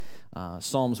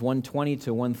Psalms 120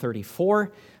 to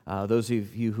 134. Those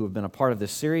of you who have been a part of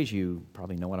this series, you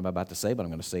probably know what I'm about to say, but I'm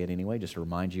going to say it anyway, just to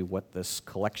remind you what this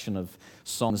collection of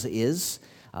Psalms is.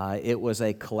 It was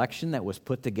a collection that was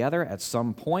put together at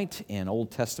some point in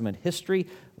Old Testament history,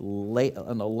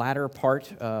 in the latter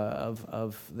part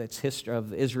of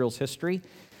Israel's history,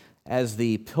 as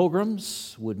the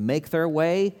pilgrims would make their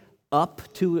way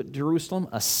up to Jerusalem,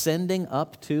 ascending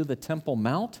up to the Temple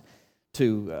Mount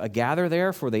to gather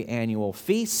there for the annual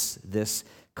feasts. This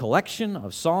collection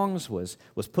of songs was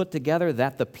put together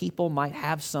that the people might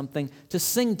have something to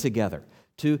sing together,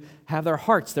 to have their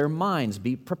hearts, their minds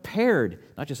be prepared,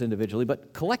 not just individually,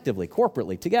 but collectively,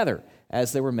 corporately, together,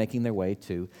 as they were making their way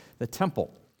to the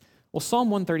temple. Well, Psalm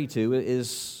 132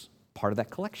 is part of that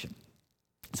collection.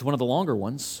 It's one of the longer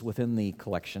ones within the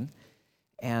collection,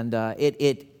 and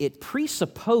it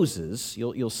presupposes,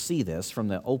 you'll see this from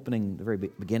the opening, the very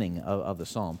beginning of the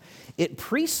psalm, it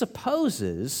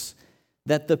presupposes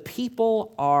that the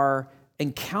people are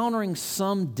encountering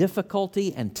some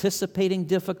difficulty, anticipating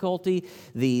difficulty.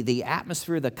 The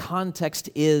atmosphere, the context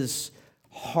is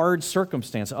hard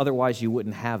circumstance. Otherwise, you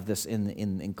wouldn't have this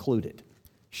included.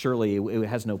 Surely it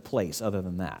has no place other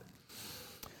than that.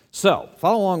 So,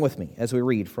 follow along with me as we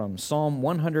read from Psalm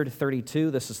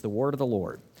 132. This is the word of the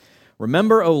Lord.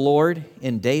 Remember, O Lord,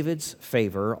 in David's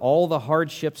favor, all the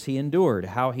hardships he endured,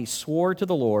 how he swore to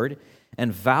the Lord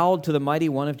and vowed to the Mighty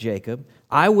One of Jacob,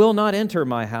 I will not enter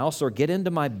my house or get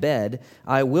into my bed.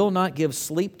 I will not give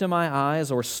sleep to my eyes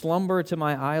or slumber to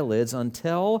my eyelids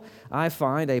until I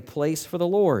find a place for the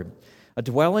Lord, a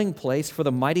dwelling place for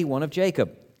the Mighty One of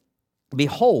Jacob.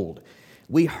 Behold,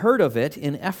 we heard of it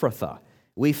in Ephrathah.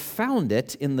 We found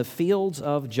it in the fields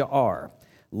of Jaar.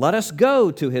 Let us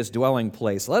go to his dwelling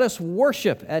place. Let us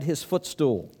worship at his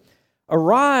footstool.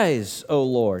 Arise, O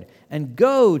Lord, and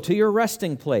go to your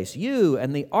resting place, you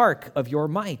and the ark of your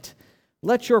might.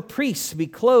 Let your priests be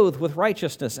clothed with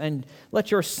righteousness, and let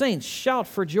your saints shout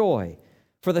for joy.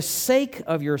 For the sake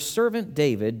of your servant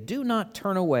David, do not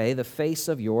turn away the face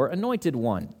of your anointed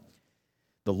one.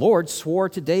 The Lord swore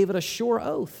to David a sure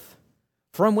oath,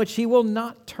 from which he will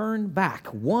not turn back.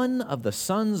 One of the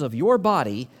sons of your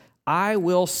body I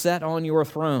will set on your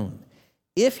throne.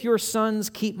 If your sons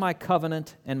keep my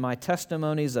covenant and my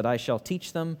testimonies that I shall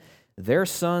teach them, their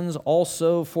sons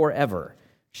also forever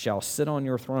shall sit on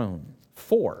your throne.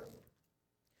 For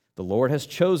the Lord has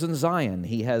chosen Zion.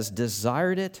 He has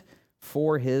desired it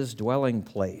for his dwelling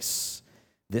place.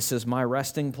 This is my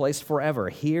resting place forever.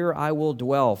 Here I will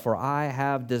dwell, for I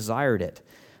have desired it.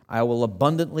 I will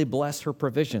abundantly bless her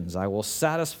provisions. I will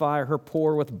satisfy her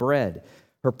poor with bread.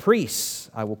 Her priests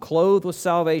I will clothe with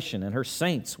salvation, and her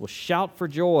saints will shout for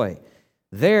joy.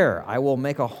 There I will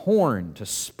make a horn to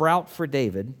sprout for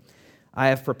David. I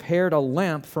have prepared a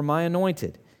lamp for my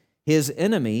anointed. His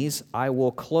enemies I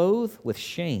will clothe with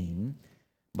shame,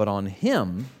 but on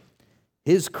him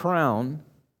his crown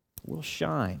will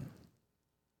shine.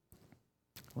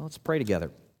 Well, let's pray together.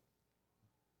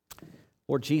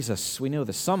 Lord Jesus, we know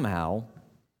that somehow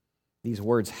these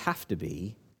words have to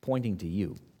be pointing to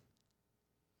you.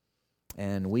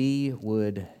 And we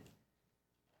would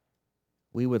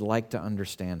like to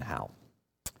understand how.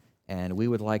 And we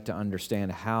would like to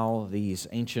understand how these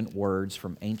ancient words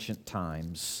from ancient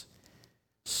times,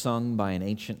 sung by an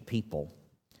ancient people,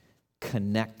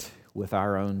 connect with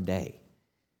our own day,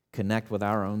 connect with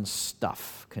our own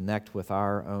stuff, connect with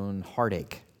our own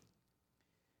heartache.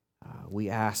 We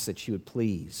ask that you would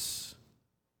please,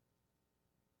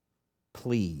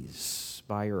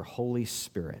 by your Holy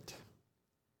Spirit,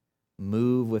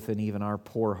 move within even our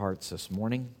poor hearts this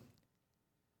morning.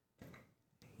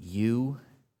 You,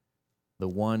 the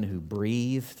one who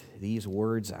breathed these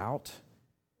words out,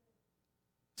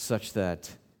 such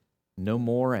that no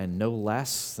more and no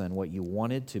less than what you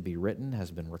wanted to be written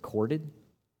has been recorded.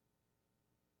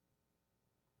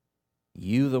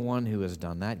 You, the one who has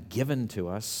done that, given to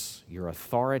us your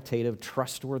authoritative,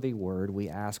 trustworthy word, we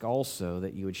ask also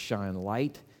that you would shine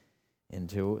light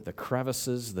into the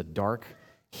crevices, the dark,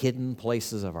 hidden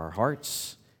places of our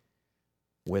hearts,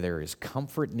 where there is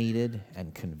comfort needed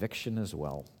and conviction as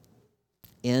well.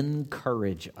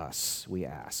 Encourage us, we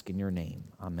ask, in your name.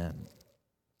 Amen.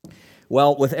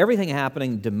 Well, with everything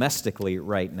happening domestically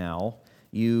right now,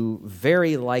 you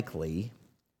very likely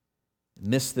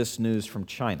missed this news from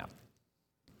China.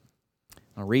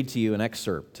 I'll read to you an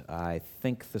excerpt. I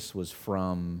think this was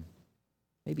from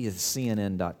maybe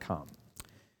CNN.com.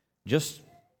 Just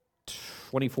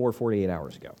 48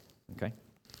 hours ago. Okay?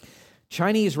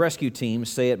 Chinese rescue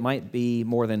teams say it might be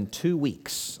more than 2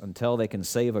 weeks until they can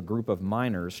save a group of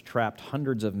miners trapped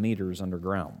hundreds of meters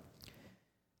underground.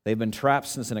 They've been trapped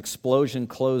since an explosion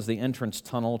closed the entrance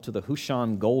tunnel to the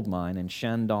Hushan gold mine in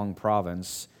Shandong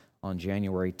province on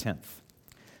January 10th.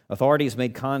 Authorities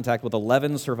made contact with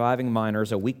 11 surviving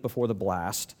miners a week before the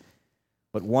blast,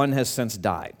 but one has since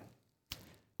died.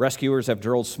 Rescuers have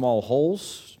drilled small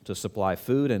holes to supply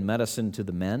food and medicine to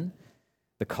the men.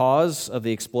 The cause of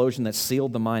the explosion that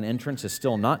sealed the mine entrance is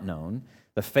still not known.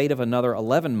 The fate of another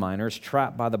 11 miners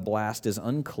trapped by the blast is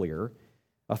unclear.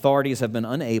 Authorities have been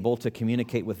unable to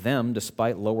communicate with them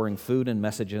despite lowering food and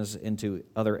messages into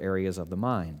other areas of the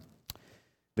mine.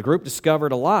 The group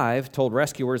discovered alive told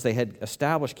rescuers they had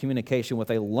established communication with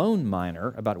a lone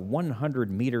miner about 100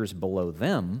 meters below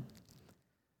them,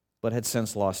 but had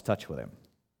since lost touch with him.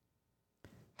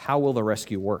 How will the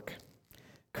rescue work?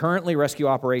 Currently, rescue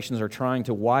operations are trying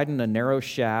to widen a narrow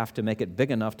shaft to make it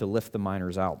big enough to lift the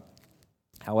miners out.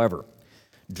 However,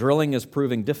 drilling is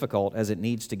proving difficult as it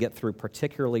needs to get through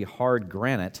particularly hard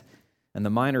granite, and the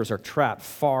miners are trapped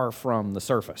far from the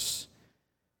surface.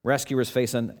 Rescuers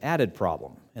face an added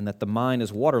problem in that the mine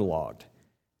is waterlogged,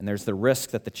 and there's the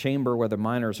risk that the chamber where the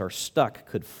miners are stuck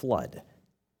could flood.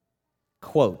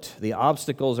 Quote, "The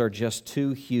obstacles are just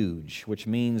too huge, which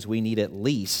means we need at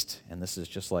least," and this is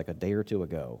just like a day or two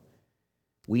ago,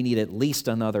 "we need at least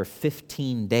another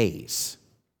 15 days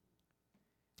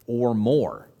or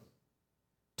more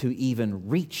to even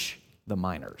reach the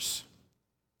miners."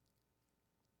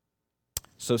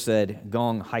 So said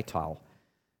Gong Haitao,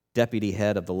 deputy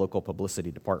head of the local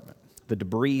publicity department. The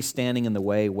debris standing in the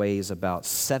way weighs about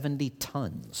 70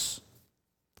 tons.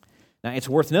 Now, it's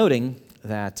worth noting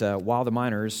that while the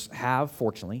miners have,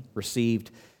 fortunately,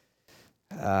 received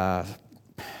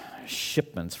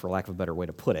shipments, for lack of a better way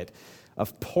to put it,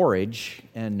 of porridge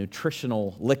and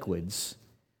nutritional liquids,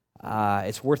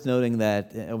 it's worth noting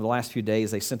that over the last few days,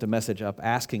 they sent a message up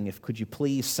asking if, could you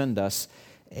please send us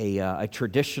a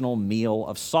traditional meal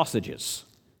of sausages.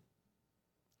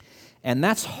 And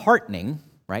that's heartening,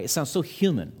 right? It sounds so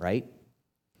human, right?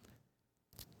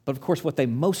 But of course, what they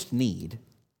most need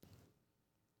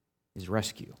is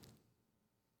rescue.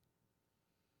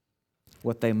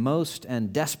 What they most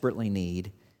and desperately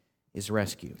need is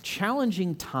rescue.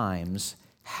 Challenging times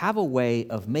have a way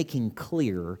of making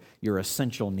clear your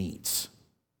essential needs,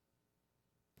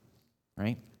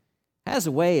 right? Has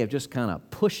a way of just kind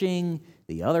of pushing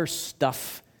the other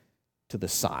stuff to the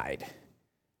side.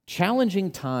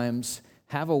 Challenging times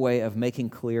have a way of making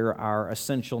clear our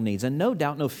essential needs. And no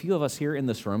doubt, no few of us here in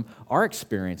this room are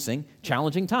experiencing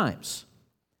challenging times.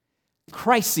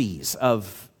 Crises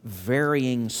of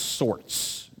varying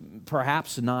sorts.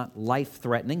 Perhaps not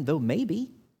life-threatening, though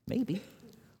maybe.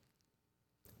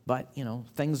 But,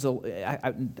 things, I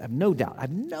have no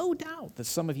doubt that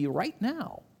some of you right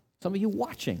now, some of you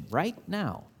watching right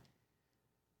now,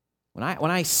 when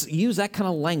I use that kind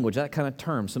of language, that kind of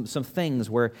term, some things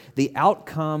where the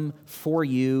outcome for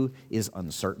you is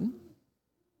uncertain,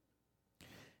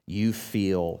 you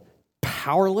feel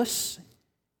powerless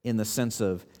in the sense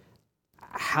of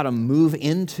how to move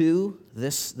into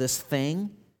this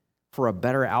thing for a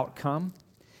better outcome,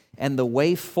 and the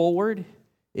way forward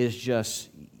is just,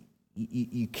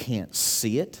 you can't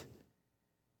see it,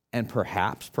 and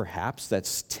perhaps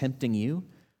that's tempting you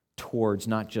towards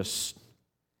not just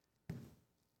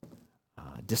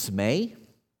dismay,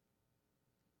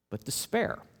 but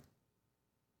despair.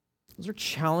 Those are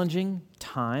challenging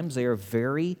times. They are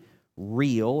very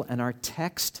real, and our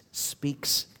text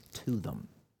speaks to them.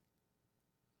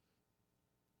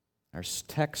 Our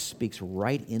text speaks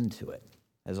right into it,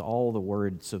 as all the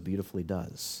word so beautifully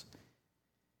does.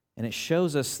 And it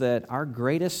shows us that our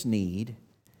greatest need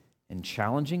in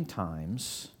challenging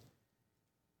times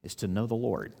is to know the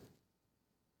Lord.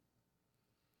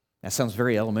 That sounds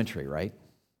very elementary, right?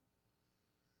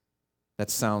 That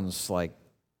sounds like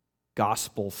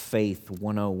Gospel Faith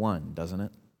 101, doesn't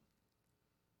it?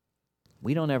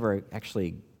 We don't ever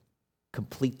actually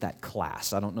complete that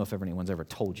class. I don't know if anyone's ever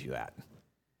told you that.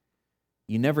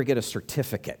 You never get a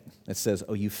certificate that says,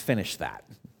 oh, you finished that.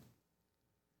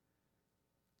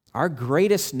 Our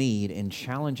greatest need in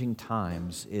challenging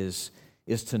times is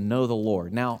to know the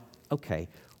Lord. Now, okay,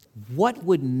 what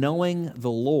would knowing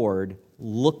the Lord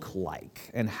look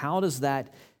like? And how does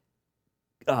that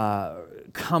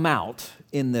come out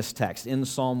in this text, in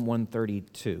Psalm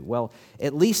 132? Well,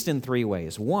 at least in three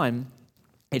ways. One,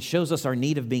 it shows us our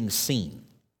need of being seen,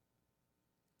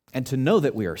 and to know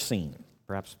that we are seen,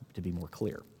 perhaps to be more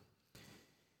clear.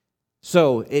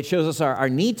 So it shows us our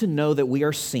need to know that we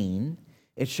are seen.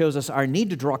 It shows us our need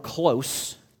to draw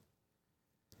close,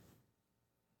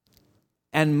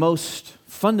 and most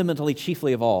fundamentally,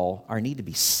 chiefly of all, our need to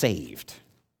be saved.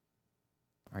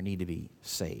 our need to be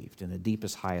saved, in the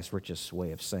deepest, highest, richest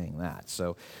way of saying that.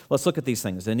 So let's look at these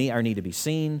things. Our need to be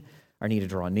seen, our need to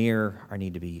draw near, our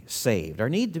need to be saved. Our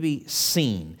need to be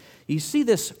seen. You see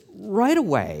this right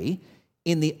away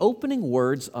in the opening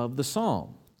words of the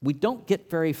psalm. We don't get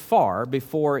very far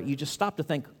before you just stop to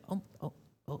think,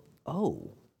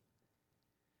 oh.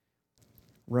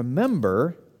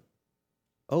 Remember,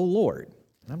 O Lord.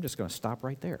 And I'm just going to stop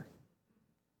right there.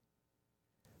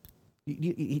 Do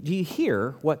you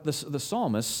hear what the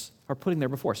psalmists are putting there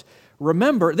before us?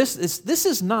 Remember, this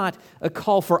is not a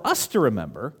call for us to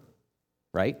remember,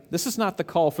 right? This is not the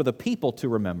call for the people to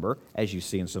remember, as you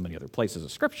see in so many other places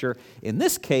of Scripture. In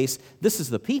this case, this is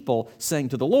the people saying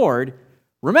to the Lord,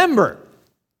 remember.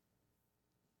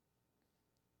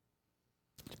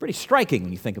 It's pretty striking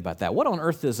when you think about that. What on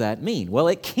earth does that mean? Well,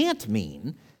 it can't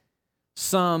mean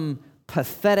some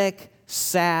pathetic,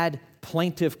 sad,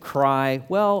 plaintive cry.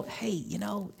 Well, hey,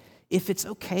 if it's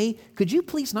okay, could you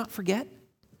please not forget?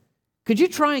 Could you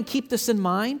try and keep this in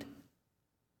mind?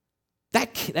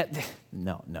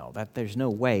 No, there's no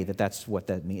way that's what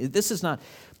that means. This is not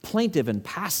plaintive and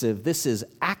passive. This is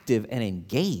active and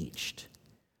engaged.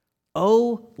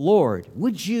 Oh, Lord,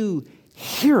 would you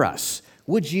hear us?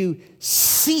 Would you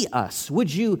see us?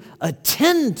 Would you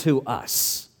attend to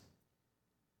us?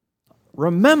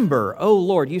 Remember, oh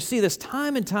Lord. You see this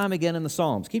time and time again in the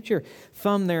Psalms. Keep your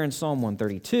thumb there in Psalm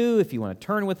 132. If you want to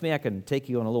turn with me, I can take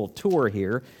you on a little tour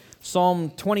here.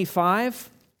 Psalm 25,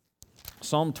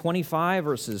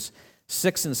 verses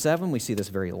 6 and 7. We see this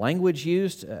very language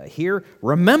used here.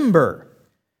 Remember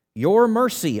your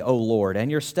mercy, O Lord,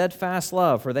 and your steadfast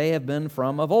love, for they have been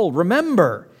from of old.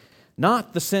 Remember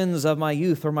not the sins of my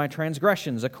youth or my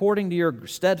transgressions. According to your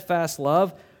steadfast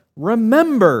love,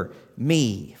 remember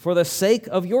me for the sake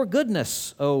of your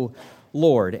goodness, O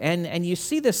Lord. And you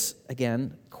see this,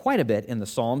 again, quite a bit in the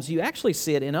Psalms. You actually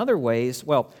see it in other ways,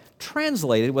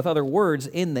 translated with other words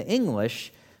in the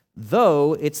English,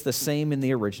 though it's the same in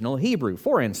the original Hebrew.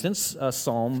 For instance,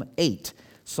 Psalm 8.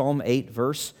 Psalm 8,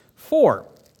 verse 4.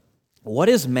 What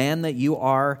is man that you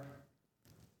are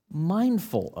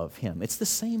mindful of him? It's the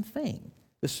same thing,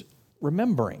 this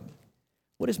remembering.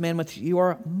 What is man that you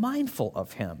are mindful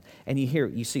of him? And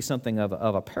you see something of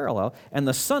a parallel. And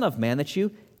the Son of Man that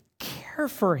you care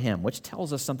for him, which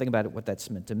tells us something about what that's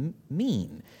meant to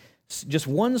mean. Just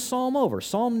one psalm over,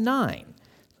 Psalm 9,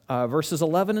 verses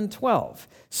 11 and 12.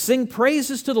 Sing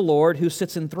praises to the Lord who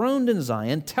sits enthroned in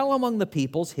Zion. Tell among the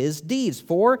peoples his deeds.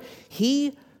 For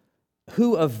he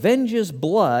who avenges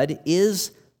blood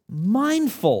is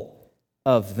mindful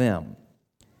of them.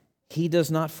 He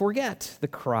does not forget the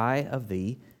cry of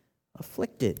the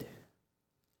afflicted.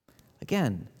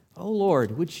 Again, O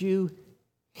Lord, would you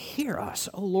hear us?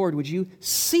 O Lord, would you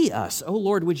see us? O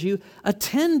Lord, would you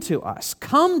attend to us?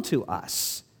 Come to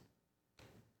us.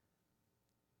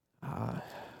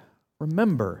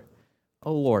 Remember,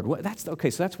 O Lord. So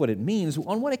that's what it means.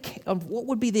 On what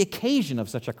would be the occasion of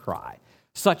such a cry,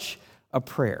 such a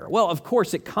prayer? Well, of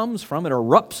course, it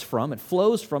erupts from, it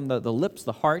flows from the lips,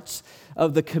 the hearts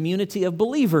of the community of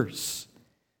believers,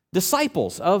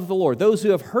 disciples of the Lord, those who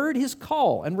have heard his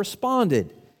call and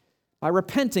responded by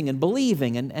repenting and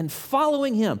believing and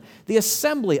following him, the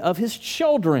assembly of his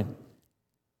children,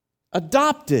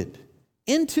 adopted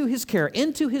into his care,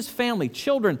 into his family,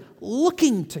 children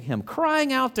looking to him,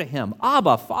 crying out to him,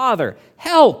 Abba, Father,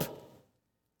 help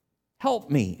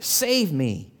me, save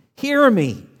me, hear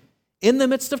me. In the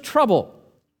midst of trouble,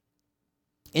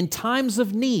 in times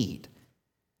of need,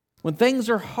 when things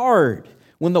are hard,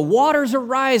 when the waters are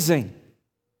rising,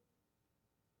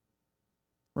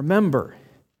 remember,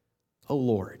 O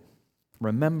Lord.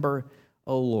 Remember,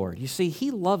 O Lord. You see, he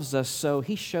loves us so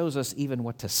he shows us even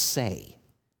what to say.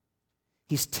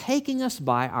 He's taking us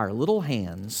by our little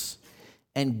hands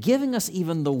and giving us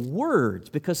even the words,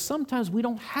 because sometimes we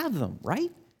don't have them,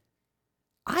 right?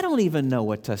 I don't even know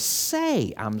what to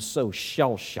say. I'm so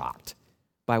shell-shocked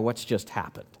by what's just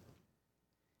happened.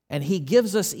 And he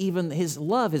gives us even, his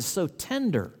love is so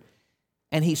tender,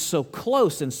 and he's so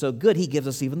close and so good, he gives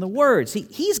us even the words.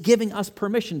 He's giving us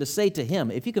permission to say to him,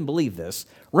 if you can believe this,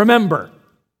 remember,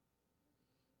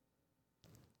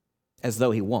 as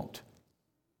though he won't.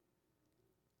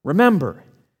 Remember,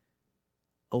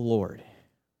 O Lord.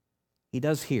 He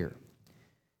does hear.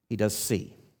 He does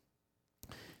see.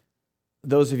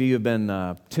 Those of you who have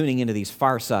been tuning into these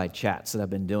fireside chats that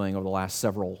I've been doing over the last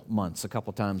several months, a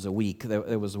couple times a week,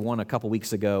 there was one a couple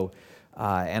weeks ago,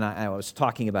 and I was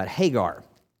talking about Hagar,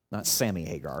 not Sammy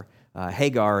Hagar,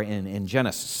 Hagar in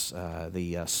Genesis,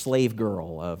 the slave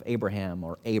girl of Abraham,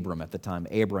 or Abram at the time,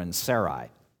 Abram and Sarai,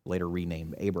 later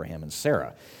renamed Abraham and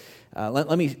Sarah.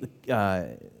 let me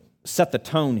set the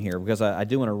tone here, because I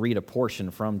do want to read a portion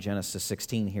from Genesis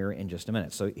 16 here in just a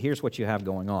minute. So here's what you have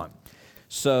going on.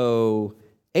 So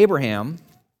Abraham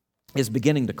is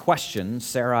beginning to question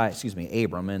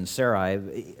Abram and Sarai.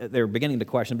 They're beginning to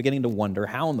question, beginning to wonder,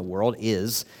 how in the world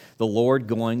is the Lord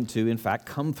going to, in fact,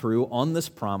 come through on this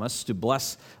promise to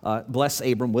bless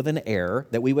Abram with an heir,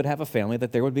 that we would have a family,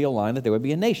 that there would be a line, that there would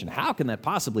be a nation. How can that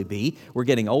possibly be? We're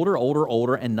getting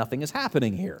older, and nothing is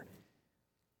happening here.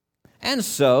 And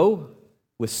so,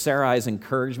 with Sarai's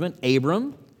encouragement,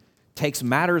 Abram takes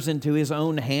matters into his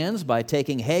own hands by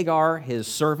taking Hagar, his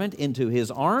servant, into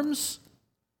his arms,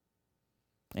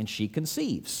 and she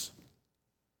conceives.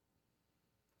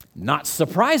 Not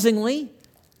surprisingly,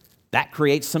 that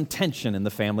creates some tension in the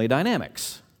family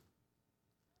dynamics.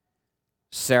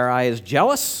 Sarai is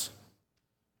jealous,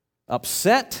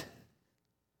 upset.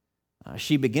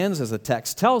 She begins, as the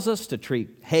text tells us, to treat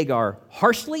Hagar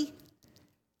harshly.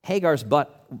 Hagar's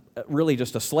but really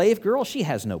just a slave girl. She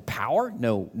has no power,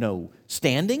 no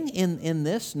standing in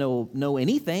this, no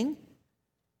anything.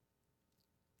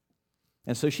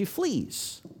 And so she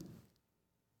flees.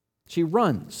 She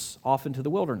runs off into the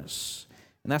wilderness.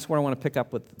 And that's where I want to pick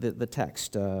up with the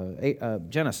text.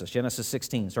 Genesis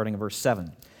 16, starting in verse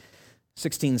 7.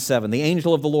 16:7. The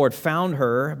angel of the Lord found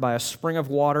her by a spring of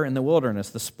water in the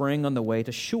wilderness, the spring on the way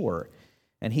to Shur.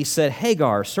 And he said,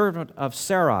 Hagar, servant of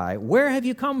Sarai, where have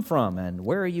you come from, and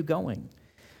where are you going?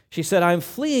 She said, I am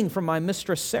fleeing from my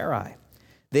mistress Sarai.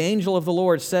 The angel of the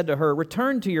Lord said to her,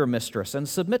 return to your mistress and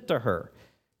submit to her.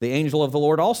 The angel of the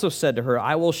Lord also said to her,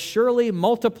 I will surely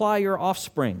multiply your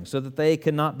offspring so that they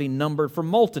cannot be numbered for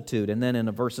multitude. And then in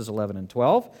verses 11 and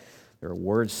 12, there are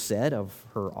words said of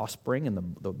her offspring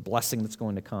and the blessing that's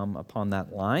going to come upon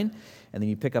that line. And then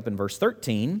you pick up in verse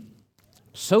 13,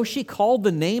 so she called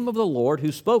the name of the Lord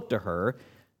who spoke to her,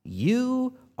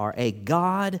 you are a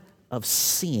God of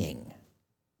seeing.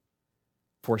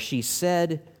 For she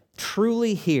said,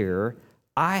 truly here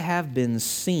I have been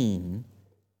seen.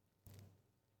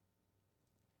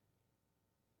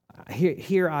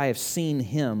 Here I have seen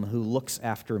him who looks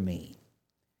after me.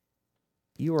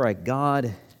 You are a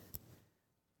God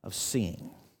of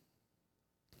seeing.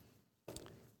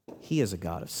 He is a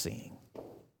God of seeing.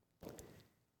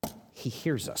 He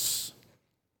hears us.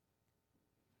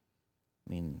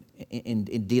 I mean,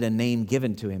 indeed, a name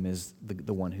given to him is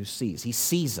the one who sees. He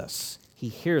sees us. He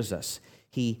hears us.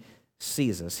 He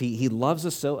sees us. He loves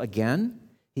us so, again,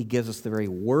 he gives us the very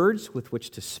words with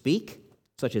which to speak,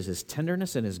 such as his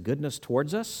tenderness and his goodness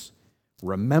towards us.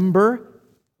 Remember,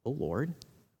 O Lord.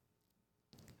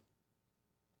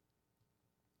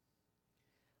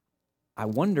 I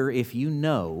wonder if you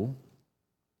know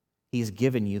he's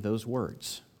given you those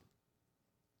words.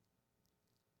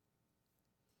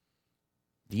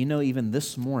 Do you know even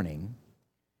this morning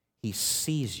he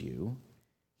sees you,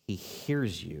 he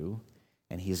hears you,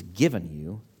 and he's given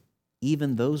you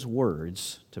even those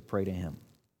words to pray to him?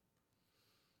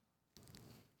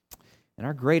 And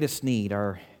our greatest need,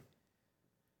 our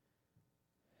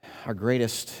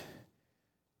greatest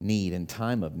need in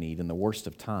time of need, in the worst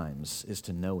of times, is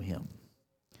to know him.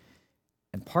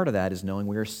 And part of that is knowing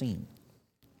we are seen.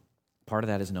 Part of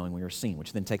that is knowing we are seen,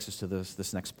 which then takes us to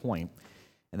this next point,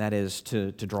 and that is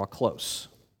to draw close,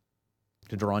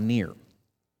 to draw near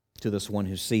to this one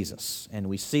who sees us. And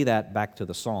we see that back to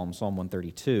the Psalm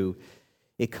 132.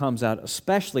 It comes out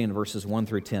especially in verses 1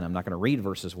 through 10. I'm not going to read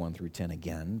verses 1 through 10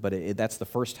 again, but that's the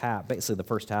first half, basically the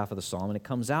first half of the Psalm, and it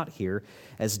comes out here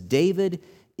as David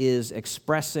is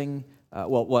expressing,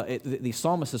 the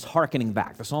psalmist is hearkening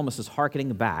back. The psalmist is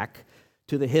hearkening back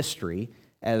to the history,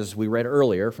 as we read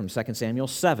earlier from 2 Samuel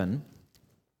 7,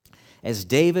 as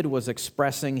David was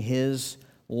expressing his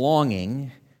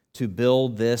longing to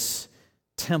build this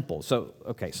temple. So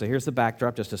here's the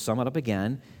backdrop, just to sum it up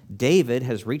again. David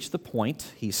has reached the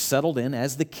point, he's settled in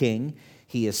as the king,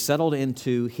 he is settled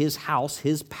into his house,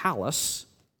 his palace,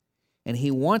 and he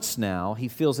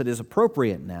feels it is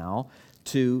appropriate now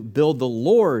to build the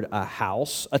Lord a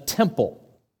house, a temple.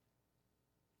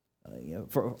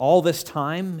 For all this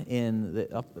time,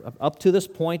 up to this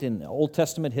point in Old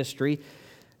Testament history,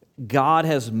 God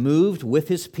has moved with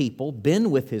his people,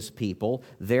 been with his people,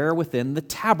 there within the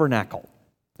tabernacle.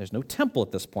 There's no temple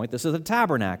at this point. This is a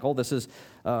tabernacle. This is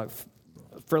a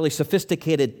fairly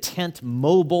sophisticated tent,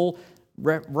 mobile,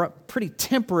 pretty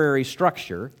temporary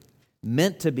structure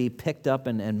meant to be picked up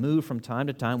and moved from time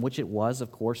to time, which it was,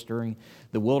 of course, during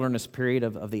the wilderness period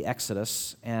of the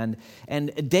Exodus. And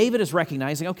David is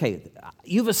recognizing, okay,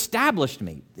 you've established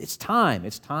me. It's time.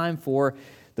 It's time for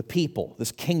the people,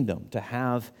 this kingdom, to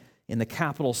have in the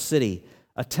capital city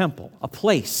a temple, a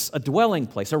place, a dwelling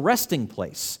place, a resting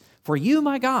place for you,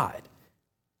 my God,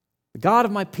 the God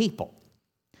of my people,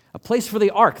 a place for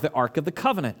the ark of the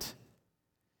covenant,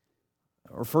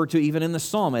 referred to even in the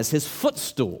psalm as his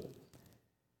footstool,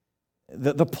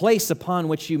 the place upon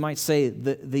which you might say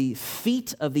the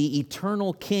feet of the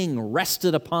eternal king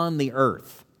rested upon the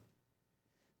earth.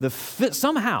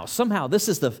 Somehow, this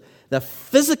is the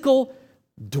physical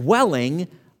dwelling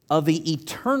of the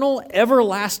eternal,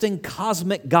 everlasting,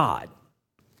 cosmic God.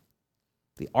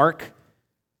 The ark,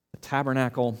 the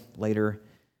tabernacle, later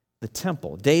the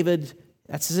temple. David,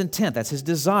 that's his intent, that's his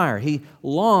desire. He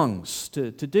longs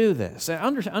to do this.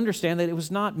 Understand that it was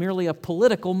not merely a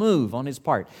political move on his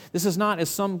part. This is not, as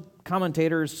some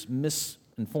commentators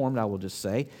misinformed, I will just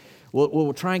say,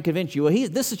 will try and convince you,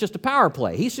 this is just a power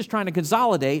play. He's just trying to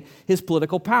consolidate his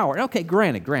political power. Okay,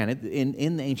 granted,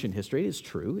 in ancient history, it is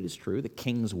true that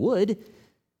kings would,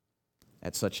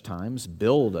 at such times,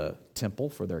 build a temple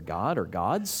for their god or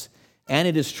gods. And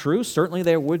it is true, certainly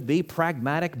there would be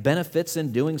pragmatic benefits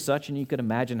in doing such, and you could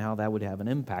imagine how that would have an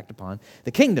impact upon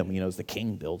the kingdom, as the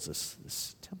king builds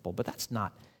this temple. But that's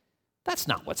not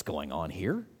what's going on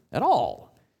here at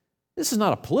all. This is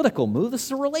not a political move, this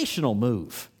is a relational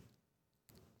move.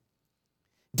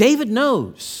 David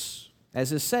knows,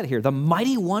 as is said here, the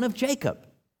mighty one of Jacob.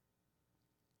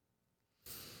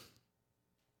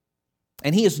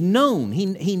 And he is known,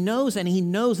 he knows that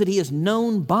he is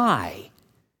known by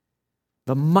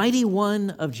the mighty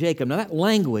one of Jacob. Now that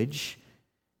language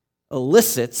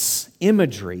elicits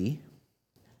imagery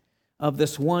of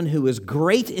this one who is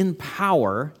great in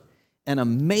power and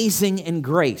amazing in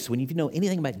grace. When you know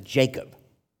anything about Jacob,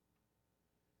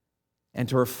 and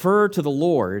to refer to the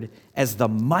Lord as the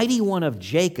mighty one of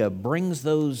Jacob brings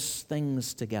those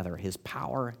things together, his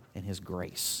power and his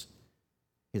grace,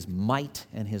 his might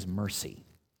and his mercy.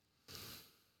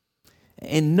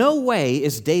 In no way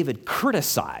is David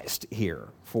criticized here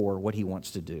for what he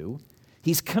wants to do.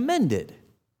 He's commended.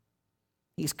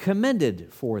 He's commended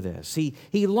for this.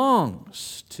 He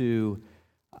longs to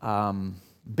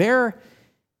bear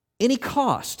any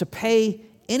cost, to pay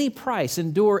any price,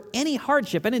 endure any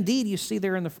hardship. And indeed, you see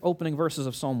there in the opening verses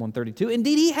of Psalm 132,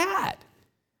 indeed he had.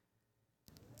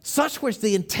 Such was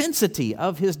the intensity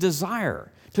of his desire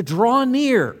to draw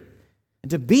near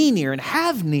and to be near and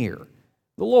have near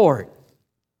the Lord.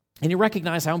 And you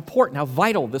recognize how important, how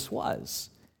vital this was.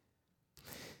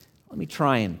 Let me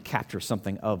try and capture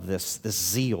something of this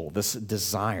zeal, this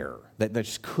desire that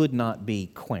just could not be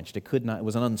quenched. It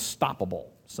was an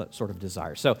unstoppable sort of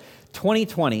desire. So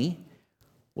 2020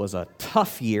 was a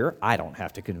tough year. I don't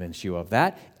have to convince you of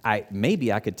that.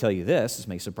 Maybe I could tell you this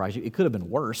may surprise you. It could have been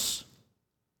worse.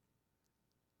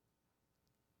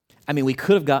 I mean, we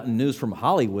could have gotten news from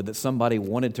Hollywood that somebody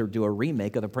wanted to do a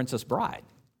remake of The Princess Bride.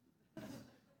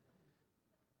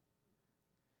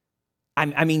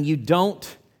 I mean, you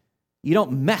don't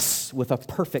mess with a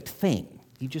perfect thing.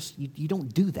 You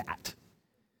don't do that.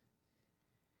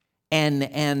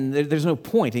 And there's no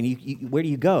point. And where do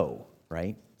you go,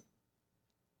 right?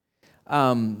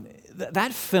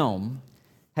 That film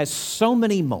has so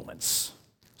many moments,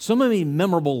 so many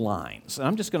memorable lines. And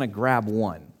I'm just going to grab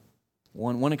one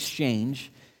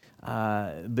exchange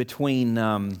between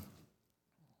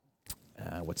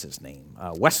what's his name,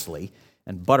 Wesley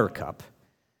and Buttercup.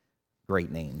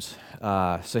 Great names.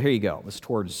 So here you go. It's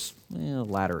towards the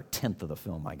latter 10th of the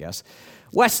film, I guess.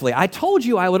 Wesley, I told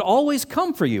you I would always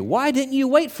come for you. Why didn't you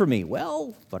wait for me?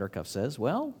 Well, Buttercup says,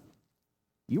 well,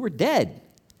 you were dead.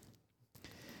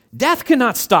 Death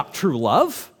cannot stop true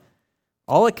love.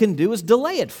 All it can do is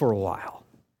delay it for a while.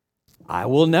 I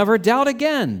will never doubt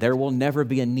again. There will never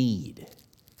be a need.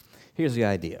 Here's the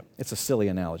idea. It's a silly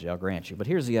analogy, I'll grant you, but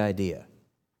here's the idea.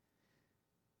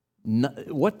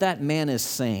 What that man is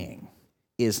saying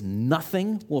is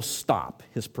nothing will stop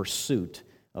his pursuit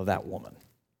of that woman.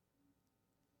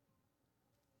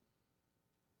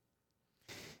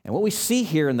 And what we see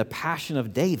here in the Passion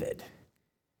of David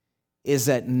is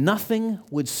that nothing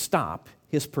would stop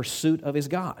his pursuit of his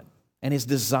God and his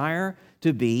desire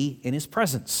to be in his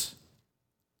presence.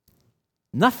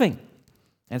 Nothing.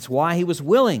 That's why he was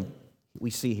willing, we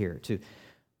see here, to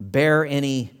bear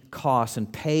any cost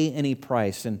and pay any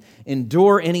price and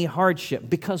endure any hardship.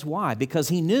 Because why? Because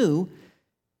he knew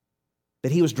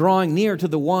that he was drawing near to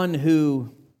the one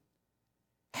who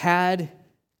had,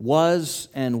 was,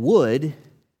 and would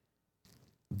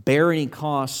bear any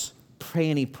cost, pay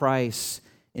any price,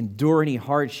 endure any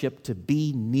hardship to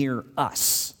be near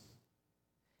us.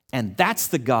 And that's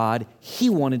the God he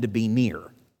wanted to be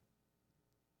near,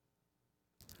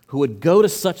 who would go to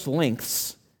such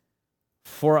lengths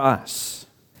for us.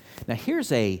 Now,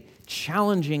 here's a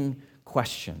challenging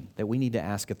question that we need to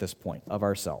ask at this point of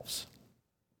ourselves.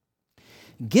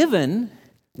 Given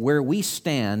where we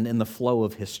stand in the flow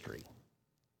of history.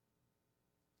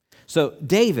 So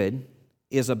David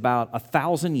is about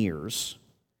 1,000 years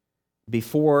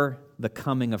before the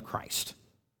coming of Christ.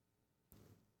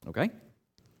 Okay?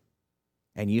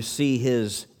 And you see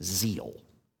his zeal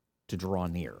to draw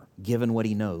near, given what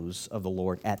he knows of the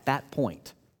Lord at that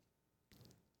point.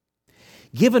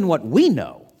 Given what we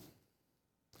know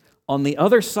on the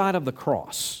other side of the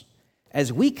cross,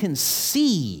 as we can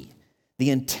see the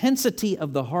intensity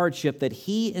of the hardship that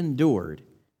he endured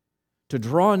to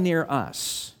draw near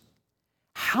us,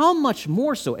 how much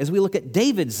more so as we look at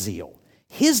David's zeal,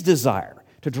 his desire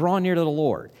to draw near to the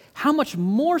Lord, how much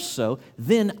more so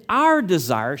then our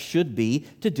desire should be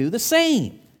to do the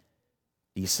same.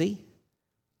 Do you see?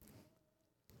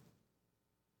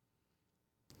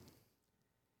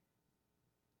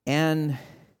 And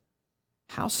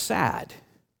how sad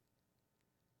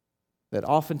that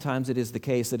oftentimes it is the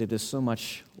case that it is so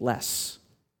much less,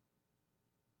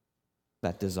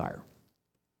 that desire.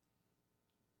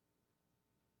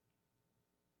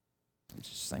 I'm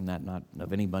just saying that not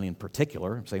of anybody in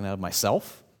particular. I'm saying that of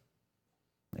myself,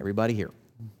 everybody here.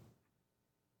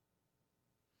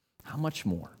 How much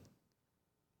more?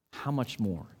 How much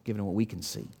more, given what we can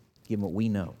see, given what we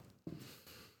know?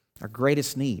 Our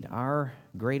greatest need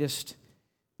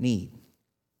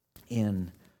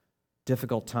in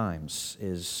difficult times,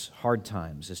 hard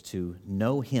times, is to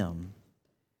know Him.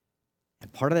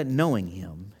 And part of that knowing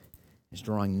Him is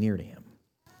drawing near to Him.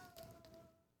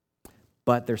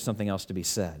 But there's something else to be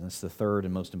said, and it's the third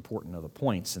and most important of the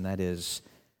points, and that is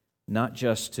not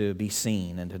just to be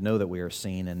seen and to know that we are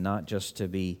seen, and not just to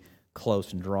be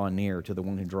close and draw near to the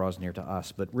one who draws near to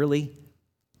us, but really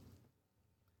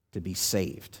to be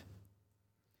saved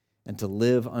and to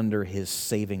live under His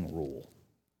saving rule.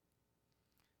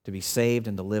 To be saved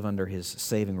and to live under His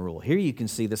saving rule. Here you can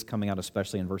see this coming out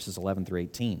especially in verses 11 through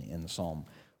 18 in Psalm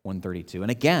 132.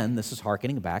 And again, this is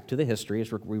hearkening back to the history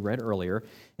as we read earlier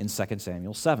in 2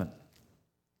 Samuel 7.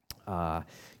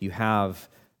 You have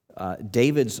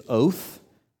David's oath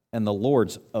and the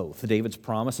Lord's oath. David's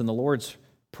promise and the Lord's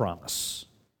promise.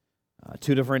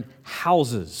 Two different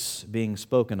houses being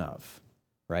spoken of,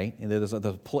 right? And there's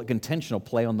the intentional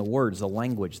play on the words, the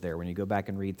language there when you go back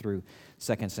and read through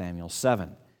 2 Samuel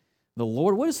 7. The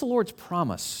Lord, what is the Lord's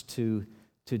promise to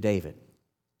David?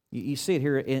 You see it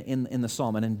here in the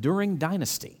psalm, an enduring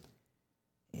dynasty.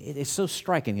 It is so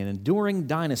striking, an enduring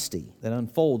dynasty that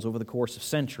unfolds over the course of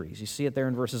centuries. You see it there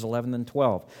in verses 11 and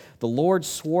 12. The Lord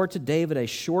swore to David a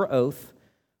sure oath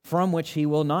from which he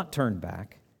will not turn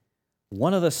back.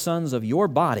 One of the sons of your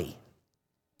body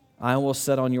I will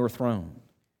set on your throne.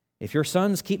 If your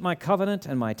sons keep my covenant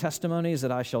and my testimonies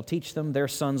that I shall teach them, their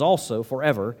sons also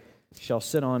forever shall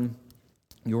sit on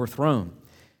your throne.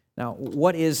 Now,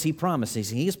 what is he promising?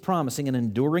 He is promising an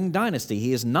enduring dynasty.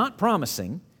 He is not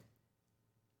promising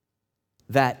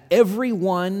that every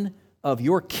one of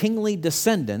your kingly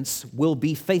descendants will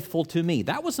be faithful to me.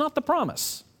 That was not the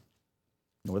promise,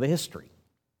 nor the history.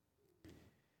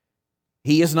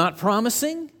 He is not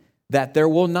promising that there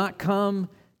will not come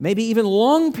maybe even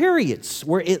long periods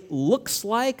where it looks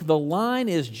like the line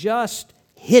is just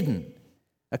hidden,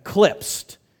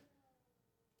 eclipsed,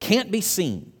 can't be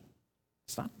seen.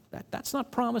 That's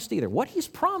not promised either. What he's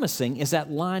promising is that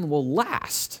line will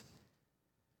last,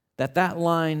 that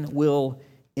line will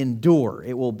endure.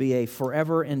 It will be a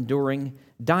forever enduring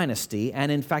dynasty. And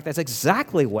in fact, that's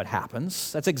exactly what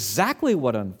happens. That's exactly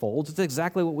what unfolds. It's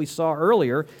exactly what we saw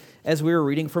earlier as we were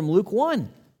reading from Luke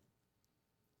 1.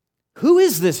 Who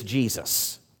is this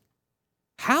Jesus?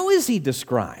 How is he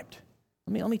described?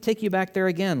 Let me take you back there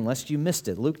again, lest you missed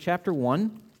it. Luke chapter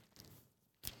 1.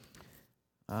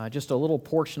 Just a little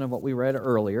portion of what we read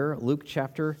earlier. Luke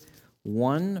chapter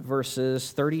 1,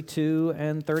 verses 32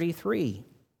 and 33.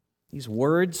 These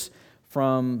words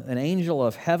from an angel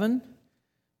of heaven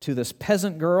to this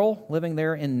peasant girl living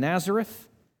there in Nazareth.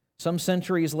 Some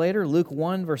centuries later, Luke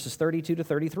 1, verses 32 to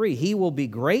 33. He will be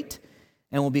great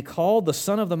and will be called the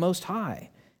Son of the Most High.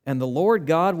 And the Lord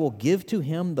God will give to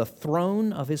him the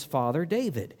throne of his father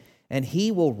David. And he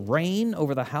will reign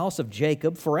over the house of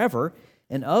Jacob forever,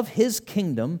 and of his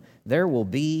kingdom there will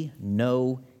be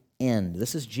no end.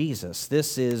 This is Jesus.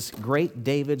 This is great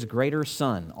David's greater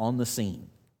son on the scene.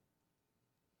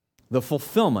 The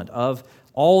fulfillment of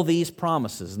all these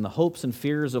promises and the hopes and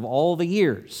fears of all the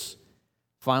years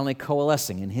finally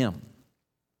coalescing in him.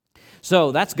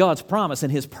 So that's God's promise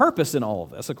and his purpose in all of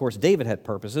this. Of course, David had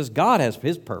purposes. God has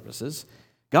his purposes.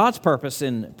 God's purpose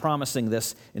in promising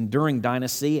this enduring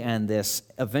dynasty and this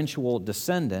eventual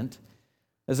descendant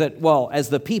is that, well, as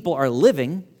the people are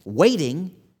living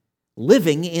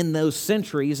in those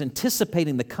centuries,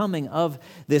 anticipating the coming of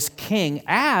this king,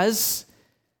 as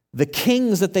the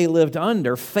kings that they lived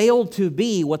under failed to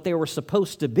be what they were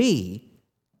supposed to be,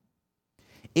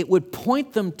 it would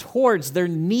point them towards their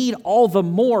need all the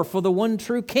more for the one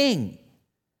true king.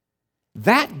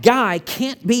 That guy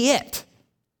can't be it.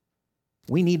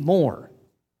 We need more.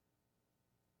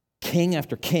 King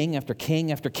after king after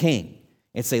king after king.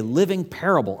 It's a living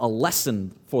parable, a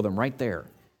lesson for them right there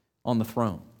on the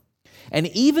throne. And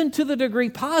even to the degree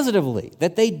positively,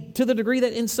 to the degree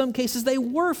that in some cases they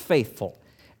were faithful.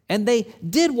 And they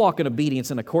did walk in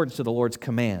obedience in accordance to the Lord's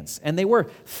commands. And they were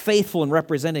faithful in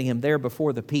representing Him there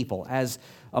before the people as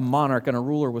a monarch and a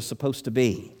ruler was supposed to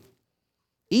be.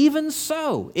 Even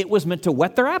so, it was meant to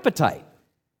whet their appetite.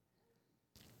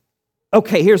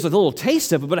 Okay, here's a little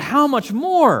taste of it, but how much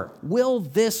more will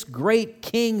this great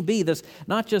king be? This,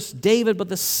 not just David, but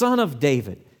the son of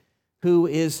David who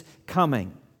is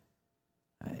coming.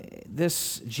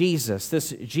 This Jesus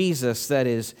that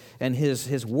is, and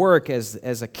his work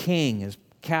as a king is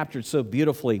captured so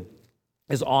beautifully.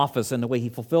 His office and the way he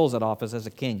fulfills that office as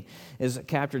a king is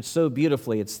captured so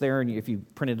beautifully. It's there, and if you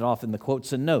printed it off in the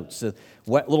quotes and notes, a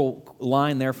little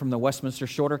line there from the Westminster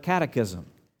Shorter Catechism.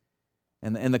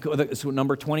 And it's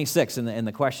number 26, and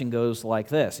the question goes like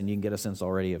this, and you can get a sense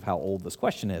already of how old this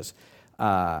question is.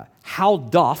 How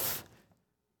doth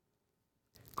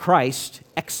Christ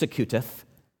executeth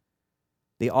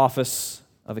the office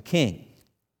of a king?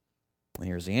 And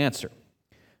here's the answer.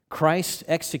 Christ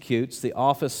executes the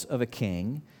office of a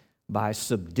king by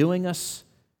subduing us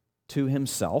to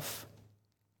Himself,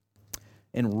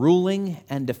 in ruling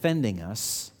and defending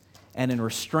us, and in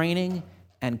restraining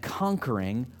and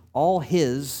conquering all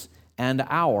His and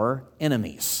our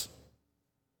enemies.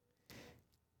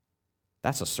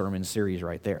 That's a sermon series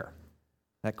right there.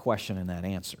 That question and that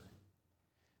answer.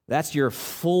 That's your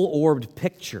full-orbed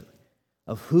picture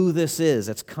of who this is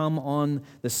that's come on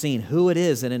the scene, who it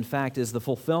is that in fact is the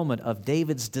fulfillment of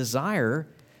David's desire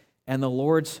and the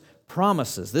Lord's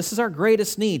promises. This is our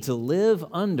greatest need, to live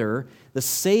under the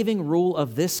saving rule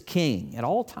of this king at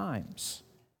all times.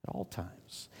 At all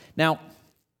times. Now,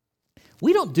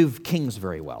 we don't do kings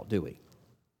very well, do we?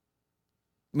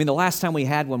 I mean, the last time we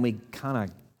had one, we kind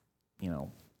of,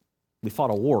 we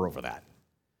fought a war over that.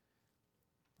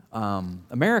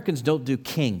 Americans don't do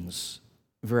kings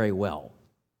very well.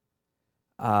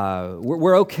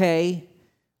 We're okay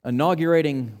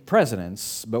inaugurating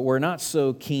presidents, but we're not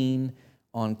so keen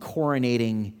on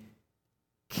coronating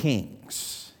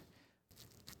kings.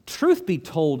 Truth be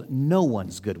told, no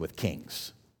one's good with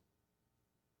kings.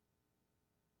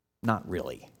 Not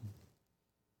really.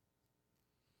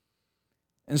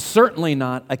 And certainly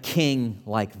not a king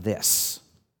like this,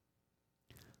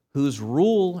 whose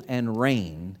rule and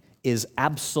reign is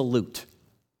absolute.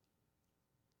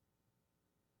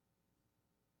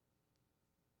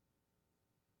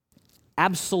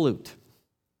 Absolute.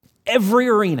 Every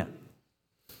arena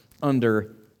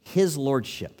under His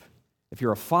lordship. If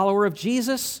you're a follower of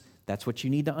Jesus, that's what you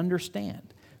need to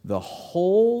understand. The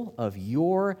whole of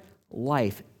your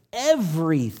life,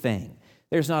 everything.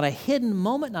 There's not a hidden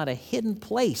moment, not a hidden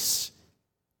place.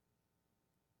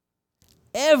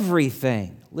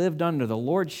 Everything lived under the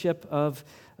lordship of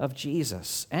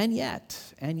Jesus. And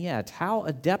yet, how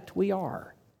adept we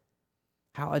are.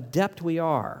 How adept we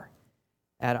are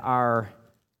at our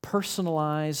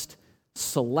personalized,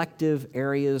 selective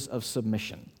areas of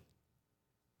submission,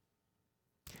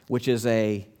 which is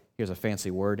here's a fancy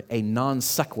word, a non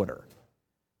sequitur,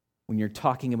 when you're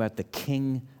talking about the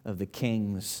King of the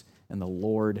Kings and the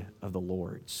Lord of the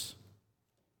Lords.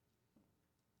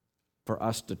 For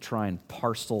us to try and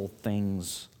parcel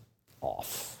things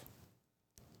off.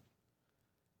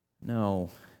 No.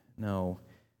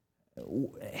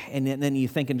 And then you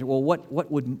think, well, what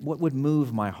would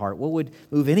move my heart? What would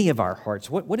move any of our hearts?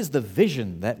 What is the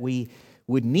vision that we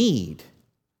would need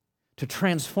to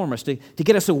transform us, to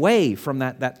get us away from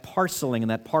that parceling and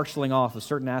that parceling off of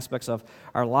certain aspects of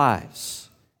our lives?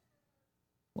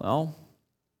 Well,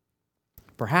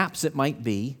 perhaps it might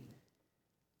be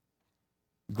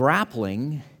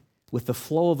grappling with the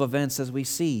flow of events as we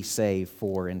see, say,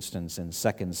 for instance, in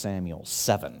 2 Samuel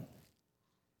 7.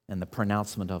 And the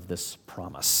pronouncement of this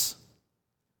promise.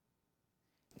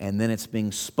 And then it's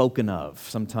being spoken of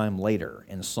sometime later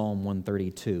in Psalm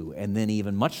 132. And then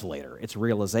even much later, its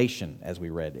realization, as we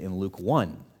read in Luke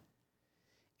 1.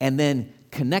 And then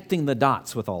connecting the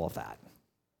dots with all of that.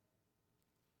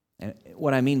 And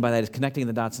what I mean by that is connecting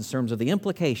the dots in terms of the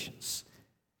implications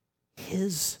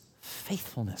His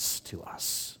faithfulness to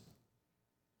us.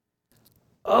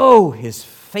 Oh, His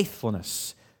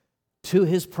faithfulness to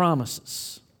His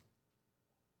promises.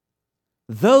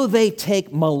 Though they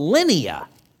take millennia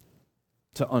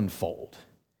to unfold,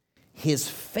 His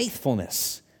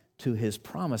faithfulness to His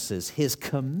promises, His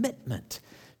commitment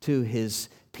to His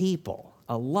people,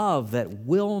 a love that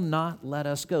will not let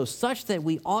us go, such that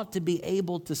we ought to be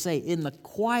able to say in the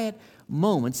quiet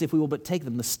moments, if we will but take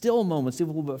them, the still moments, if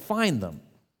we will but find them,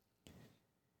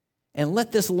 and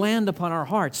let this land upon our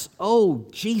hearts, oh,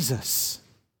 Jesus,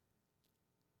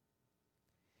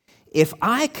 if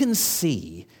I can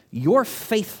see your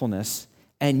faithfulness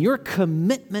and your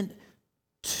commitment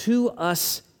to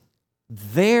us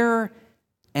there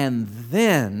and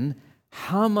then,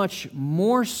 how much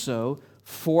more so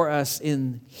for us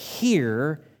in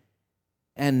here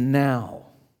and now.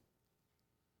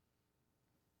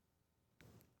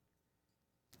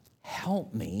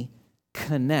 Help me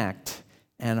connect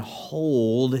and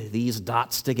hold these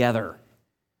dots together.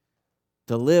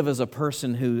 To live as a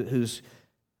person who's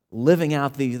living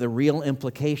out the real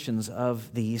implications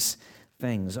of these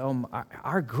things.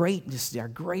 Our greatest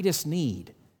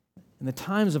need, in the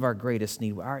times of our greatest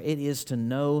need, it is to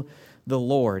know the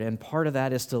Lord. And part of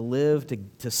that is to live,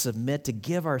 to submit, to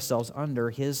give ourselves under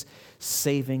His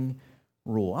saving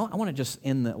rule. I want to just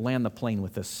land the plane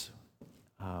with this,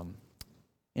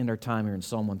 end our time here in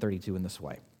Psalm 132 in this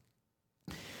way.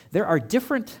 There are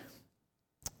different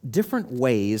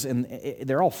ways, and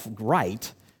they're all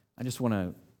right. I just want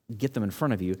to get them in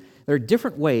front of you. There are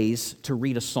different ways to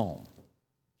read a psalm.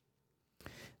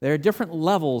 There are different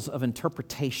levels of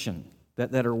interpretation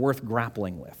that are worth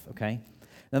grappling with, okay?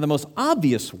 Now, the most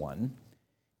obvious one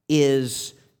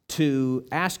is to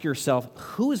ask yourself,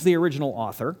 who is the original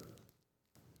author?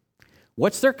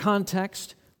 What's their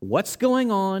context? What's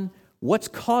going on? What's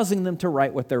causing them to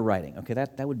write what they're writing? Okay,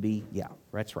 that would be, yeah,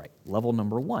 that's right. Level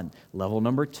number one. Level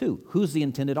number two, who's the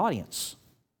intended audience?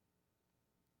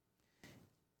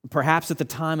 Perhaps at the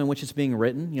time in which it's being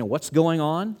written, what's going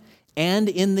on? And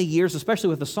in the years, especially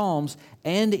with the Psalms,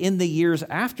 and in the years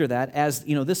after that, as,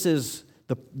 this is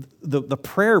the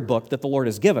prayer book that the Lord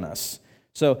has given us.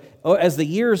 So as the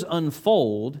years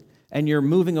unfold and you're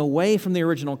moving away from the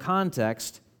original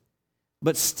context,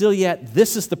 but still yet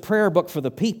this is the prayer book for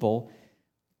the people,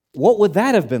 what would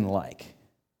that have been like?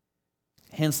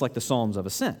 Hence, like the Psalms of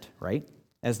Ascent, right?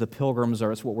 As the pilgrims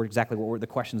are, it's what we're the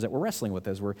questions that we're wrestling with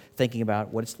as we're thinking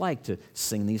about what it's like to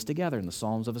sing these together in the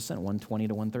Psalms of Ascent, 120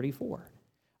 to 134.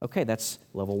 Okay, that's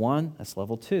level one, that's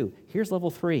level two. Here's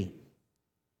level three.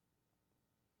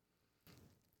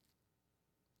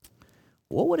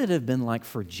 What would it have been like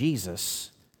for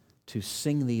Jesus to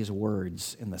sing these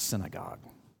words in the synagogue?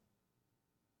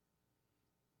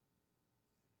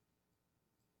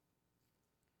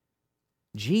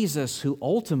 Jesus, who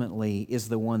ultimately is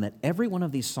the one that every one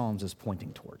of these Psalms is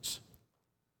pointing towards.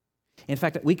 In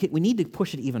fact, we need to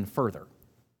push it even further.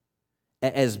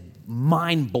 As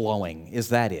mind-blowing as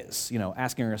that is,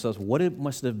 asking ourselves what it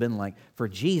must have been like for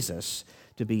Jesus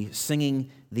to be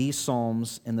singing these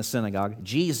Psalms in the synagogue,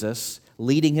 Jesus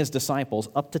leading His disciples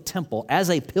up to temple as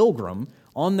a pilgrim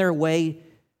on their way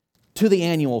to the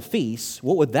annual feast.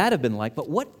 What would that have been like? But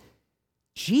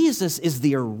Jesus is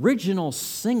the original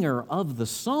singer of the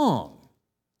song.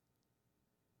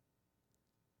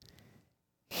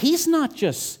 He's not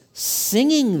just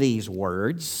singing these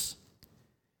words.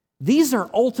 These are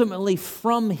ultimately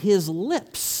from His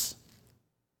lips.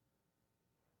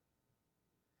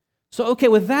 So, okay,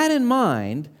 with that in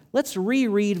mind, let's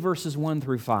reread verses 1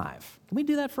 through 5. Can we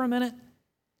do that for a minute?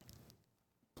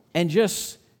 And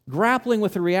just grappling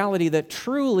with the reality that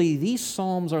truly these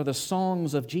Psalms are the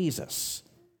songs of Jesus.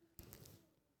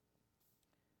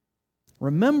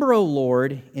 Remember, O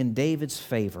Lord, in David's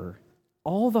favor,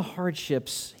 all the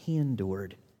hardships he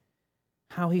endured,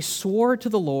 how he swore to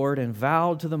the Lord and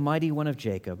vowed to the Mighty One of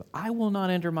Jacob, I will not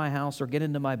enter my house or get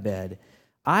into my bed.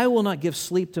 I will not give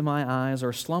sleep to my eyes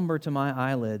or slumber to my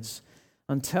eyelids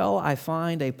until I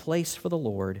find a place for the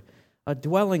Lord, a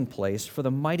dwelling place for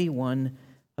the Mighty One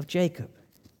of Jacob.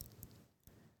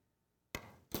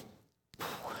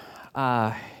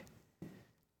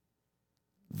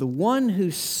 The one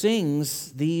who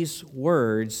sings these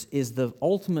words is the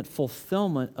ultimate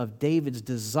fulfillment of David's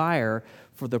desire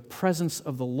for the presence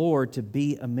of the Lord to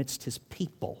be amidst His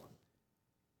people.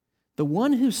 The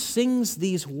one who sings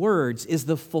these words is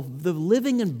the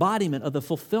living embodiment of the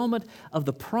fulfillment of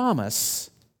the promise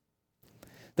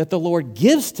that the Lord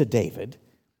gives to David,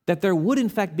 that there would in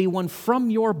fact be one from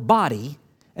your body,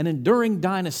 an enduring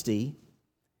dynasty,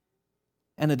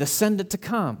 and a descendant to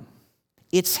come.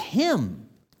 It's Him.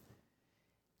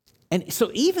 And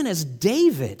so even as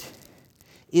David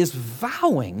is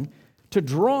vowing to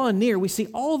draw near, we see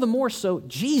all the more so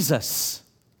Jesus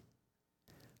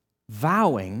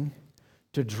vowing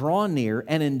to draw near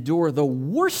and endure the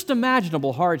worst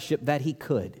imaginable hardship that he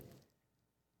could.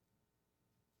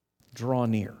 Draw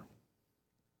near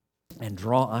and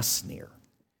draw us near.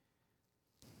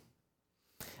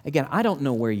 Again, I don't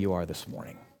know where you are this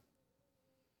morning.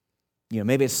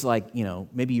 Maybe it's like,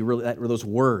 maybe you really, those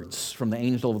words from the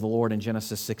angel of the Lord in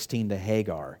Genesis 16 to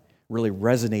Hagar really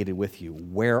resonated with you.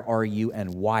 Where are you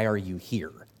and why are you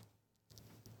here?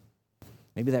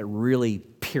 Maybe that really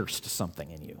pierced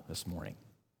something in you this morning.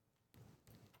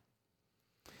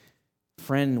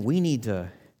 Friend, we need to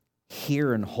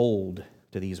hear and hold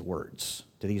to these words,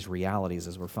 to these realities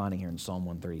as we're finding here in Psalm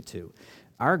 132.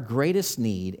 Our greatest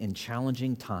need in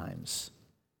challenging times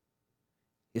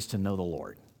is to know the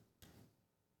Lord.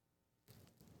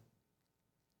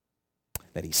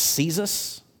 That He sees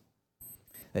us,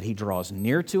 that He draws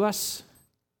near to us,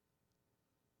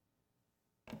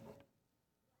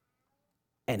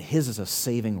 and His is a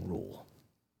saving rule.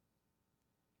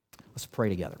 Let's pray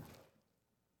together.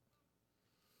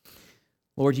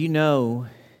 Lord, you know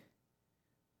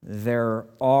there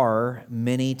are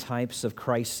many types of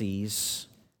crises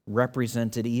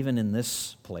represented even in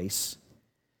this place,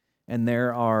 and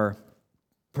there are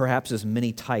perhaps as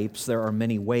many types, there are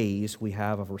many ways we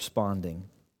have of responding.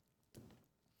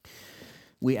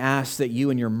 We ask that you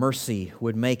in your mercy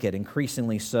would make it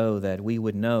increasingly so that we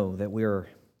would know that we are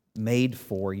made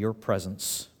for your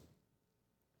presence.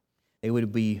 They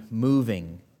would be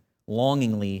moving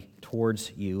longingly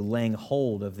towards you, laying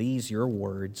hold of these, your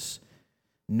words,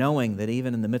 knowing that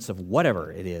even in the midst of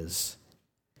whatever it is,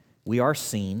 we are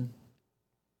seen.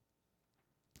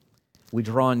 We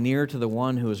draw near to the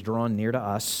one who is drawn near to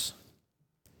us.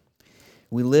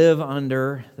 We live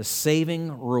under the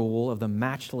saving rule of the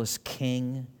matchless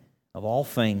King of all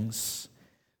things,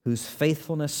 whose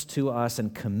faithfulness to us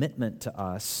and commitment to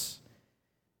us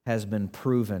has been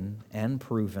proven and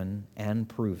proven and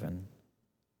proven.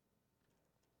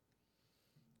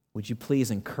 Would you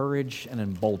please encourage and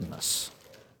embolden us?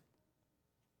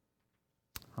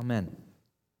 Amen.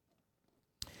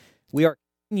 We are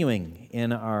continuing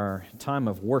in our time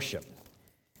of worship,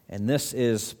 and this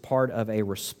is part of a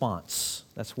response.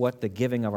 That's what the giving of